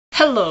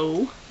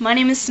Hello, my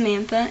name is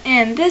Samantha,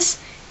 and this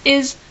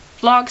is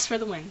Vlogs for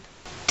the Wind.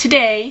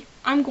 Today,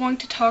 I'm going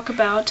to talk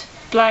about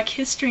Black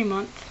History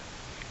Month,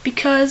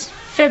 because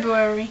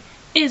February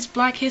is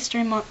Black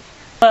History Month.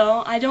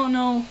 Well, I don't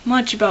know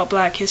much about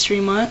Black History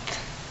Month.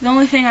 The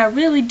only thing I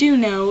really do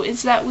know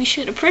is that we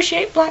should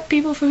appreciate black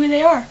people for who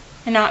they are,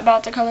 and not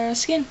about the color of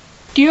skin.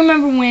 Do you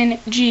remember when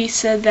G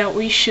said that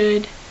we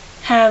should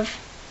have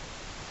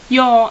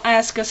y'all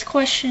ask us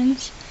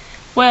questions?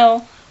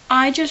 Well,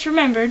 I just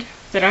remembered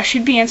that I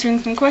should be answering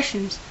some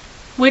questions,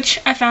 which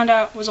I found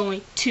out was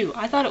only 2.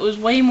 I thought it was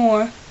way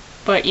more,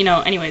 but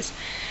anyways.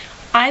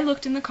 I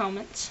looked in the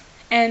comments,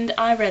 and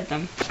I read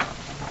them.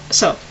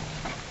 So,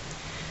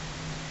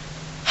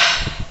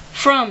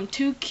 from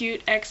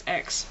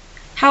 2CuteXX,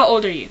 how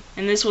old are you?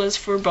 And this was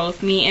for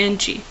both me and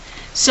G.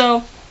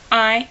 So,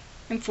 I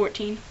am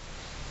 14.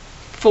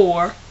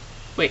 4.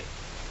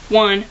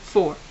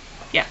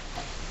 Yeah.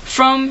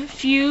 From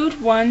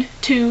Feud 1,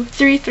 2,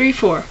 3, 3,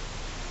 4.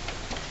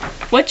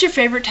 What's your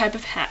favorite type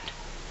of hat?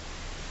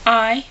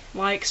 I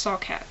like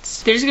sock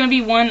hats. There's gonna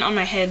be one on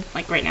my head,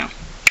 like right now.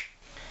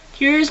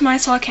 Here's my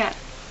sock hat.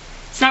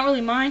 It's not really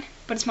mine,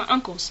 but it's my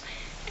uncle's,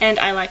 and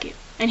I like it,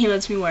 and he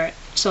lets me wear it.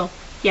 So,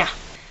 yeah.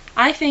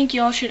 I think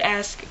y'all should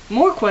ask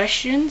more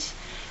questions,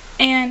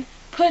 and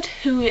put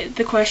who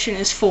the question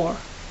is for.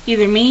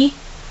 Either me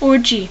or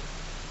G.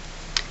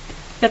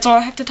 That's all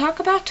I have to talk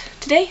about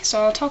today,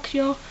 so I'll talk to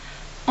y'all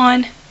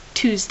on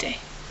Tuesday.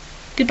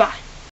 Goodbye.